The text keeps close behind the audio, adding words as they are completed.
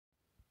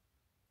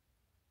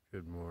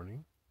Good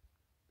morning.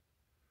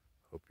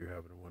 Hope you're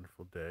having a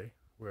wonderful day,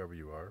 wherever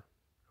you are,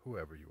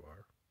 whoever you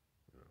are.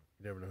 You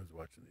never know who's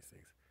watching these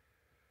things.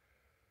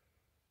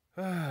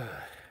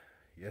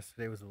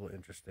 Yesterday was a little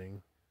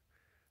interesting.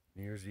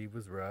 New Year's Eve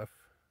was rough.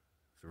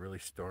 It was a really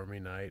stormy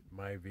night.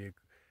 My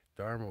vehicle,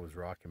 Dharma, was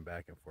rocking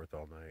back and forth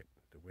all night.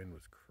 The wind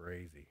was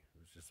crazy. It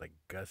was just like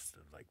gusts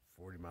of like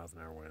 40 miles an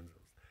hour winds.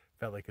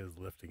 Felt like it was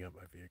lifting up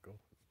my vehicle.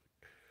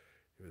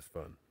 It was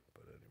fun,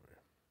 but anyway,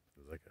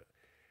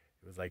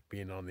 it was like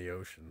being on the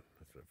ocean.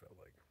 That's what it felt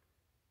like.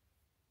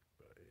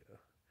 But yeah,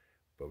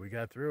 but we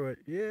got through it.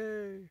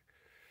 Yay!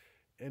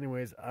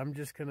 Anyways, I'm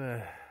just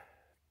gonna,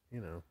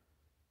 you know,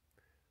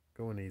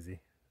 going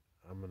easy.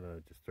 I'm gonna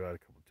just throw out a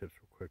couple tips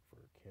real quick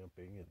for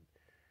camping and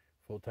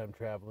full-time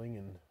traveling,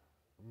 and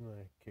I'm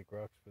gonna kick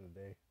rocks for the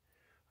day.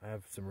 I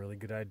have some really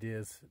good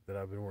ideas that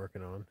I've been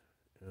working on.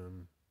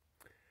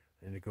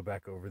 I need to go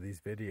back over these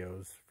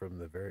videos from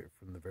the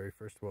very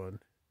first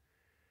one,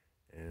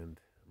 and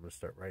I'm gonna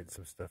start writing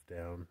some stuff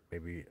down.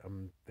 Maybe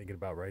I'm thinking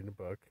about writing a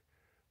book,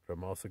 but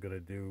I'm also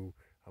gonna do.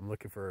 I'm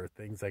looking for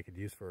things I could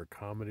use for a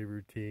comedy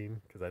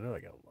routine, because I know I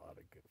got a lot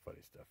of good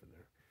funny stuff in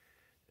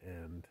there.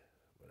 And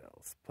what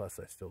else? Plus,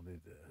 I still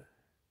need to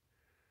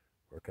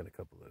work on a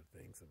couple other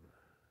things. And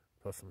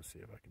plus, I'm gonna see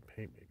if I can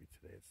paint maybe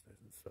today. It's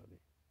nice and sunny,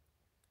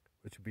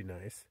 which would be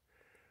nice.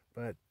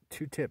 But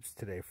 2 tips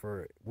today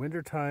for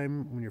winter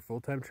time when you're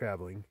full-time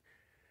traveling.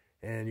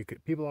 And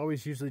people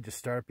always usually just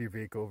start up your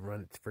vehicle,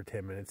 run it for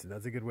 10 minutes, and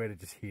that's a good way to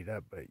just heat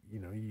up. But you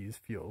use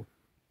fuel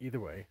either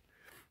way.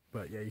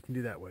 But yeah, you can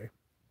do that way.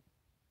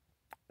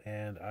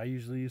 And I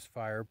usually use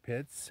fire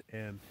pits,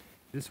 and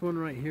this one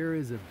right here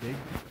is a big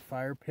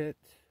fire pit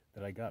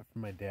that I got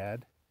from my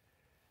dad,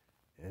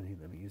 and he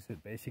let me use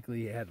it.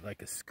 Basically, it had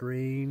like a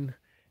screen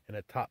and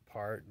a top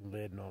part and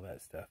lid and all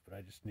that stuff, but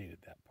I just needed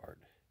that part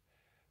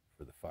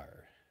for the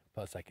fire.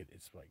 Plus,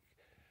 it's like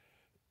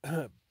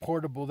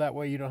portable. That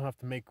way you don't have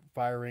to make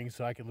fire rings,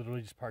 so I could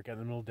literally just park out in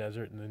the middle of the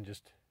desert and then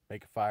just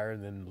make a fire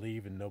and then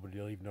leave, and nobody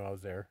will even know I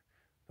was there.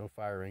 No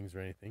fire rings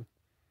or anything.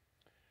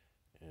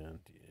 And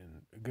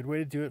a good way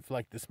to do it, for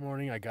like this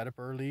morning, I got up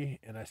early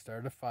and I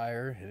started a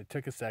fire, and it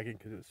took a second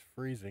because it was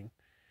freezing.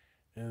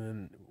 And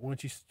then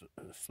once you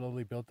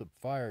slowly built up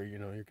fire,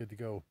 you're good to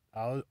go.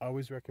 I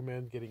always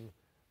recommend getting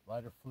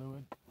lighter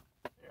fluid.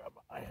 Here,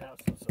 I have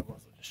some, so I'll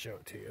just show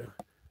it to you.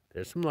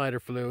 There's some lighter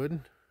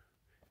fluid.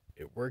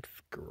 It works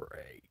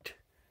great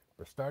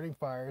for starting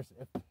fires.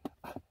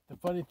 The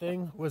funny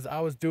thing was,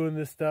 I was doing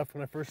this stuff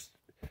when I first,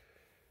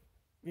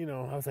 I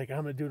was like,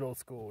 I'm going to do it old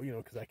school,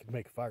 because I could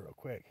make a fire real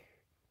quick.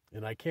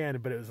 And I can,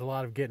 but it was a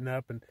lot of getting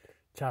up and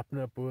chopping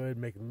up wood,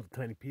 making little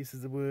tiny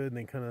pieces of wood, and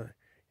then kind of,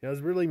 I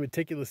was really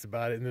meticulous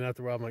about it. And then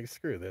after a while, I'm like,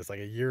 screw this. Like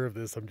a year of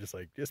this, I'm just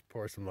like, just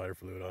pour some lighter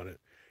fluid on it.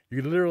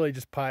 You can literally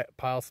just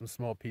pile some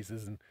small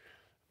pieces and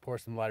pour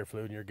some lighter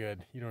fluid, and you're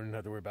good. You don't even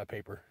have to worry about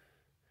paper.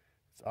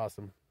 It's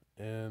awesome.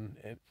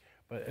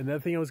 But another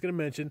thing I was going to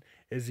mention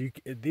is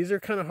these are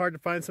kind of hard to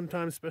find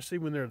sometimes, especially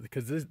when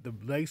because the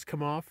legs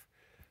come off,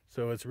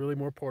 so it's really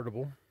more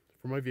portable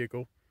for my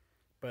vehicle.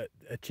 But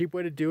a cheap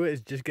way to do it is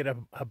just get a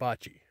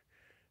hibachi.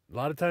 A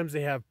lot of times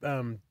they have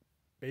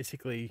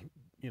basically,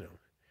 what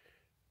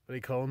do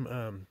you call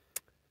them?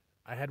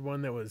 I had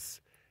one that was,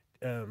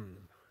 God,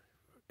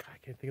 I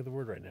can't think of the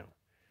word right now.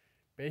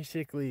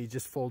 Basically, it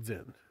just folds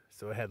in.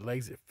 So it had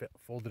legs that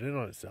folded in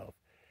on itself.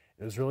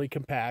 It was really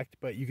compact,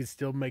 but you could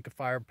still make a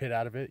fire pit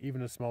out of it,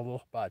 even a small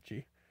little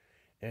hibachi.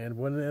 And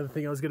one other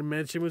thing I was going to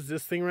mention was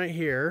this thing right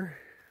here.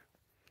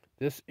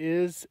 This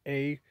is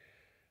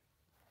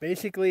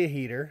basically a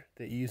heater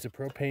that you use a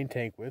propane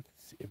tank with.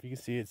 If you can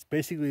see, it's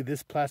basically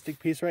this plastic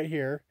piece right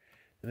here,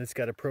 and it's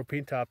got a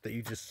propane top that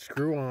you just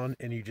screw on,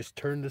 and you just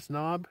turn this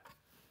knob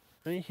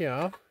right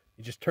here.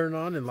 You just turn it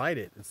on and light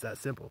it. It's that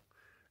simple,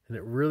 and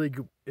it really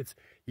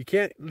you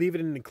can't leave it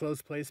in an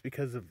enclosed place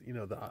because of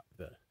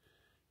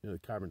the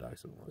carbon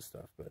dioxide and all this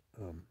stuff. But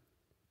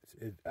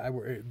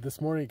this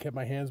morning it kept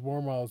my hands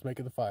warm while I was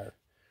making the fire,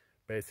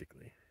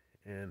 basically.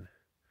 And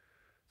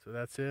so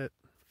that's it.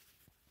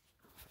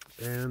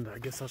 And I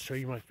guess I'll show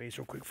you my face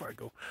real quick before I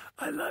go,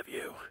 I love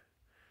you.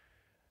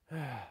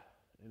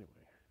 Anyway,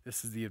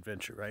 this is the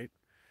adventure, right?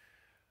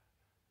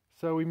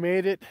 So we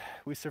made it.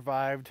 We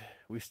survived.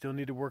 We still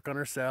need to work on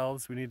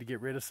ourselves. We need to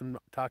get rid of some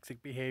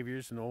toxic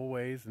behaviors and old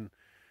ways, and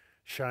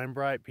shine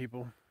bright,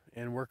 people,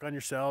 and work on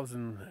yourselves,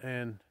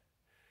 and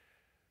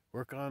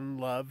work on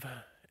love.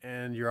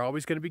 And you're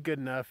always going to be good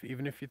enough,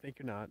 even if you think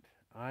you're not.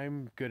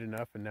 I'm good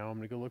enough, and now I'm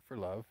going to go look for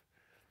love.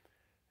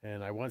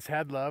 And I once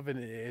had love, and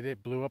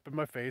it blew up in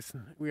my face.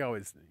 We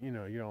always,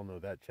 you all know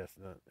that,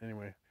 chestnut.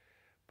 Anyway,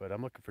 but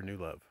I'm looking for new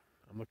love.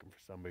 I'm looking for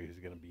somebody who's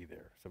going to be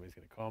there. Somebody's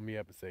going to call me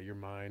up and say, you're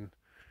mine,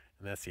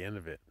 and that's the end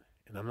of it.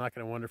 And I'm not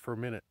going to wonder for a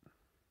minute.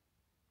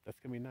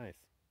 That's going to be nice.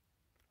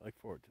 I look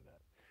forward to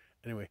that.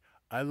 Anyway,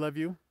 I love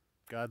you.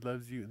 God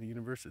loves you, and the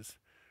universe is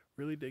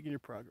really digging your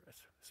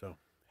progress. So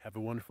have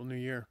a wonderful new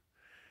year,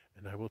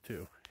 and I will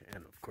too.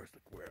 And, of course,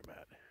 look where I'm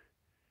at.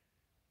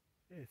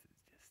 This is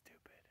just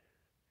stupid.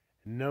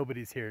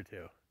 Nobody's here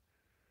too,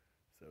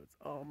 so it's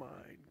all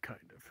mine,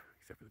 kind of.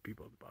 except for the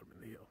people at the bottom of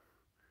the hill.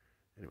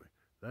 Anyway,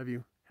 love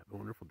you. Have a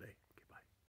wonderful day.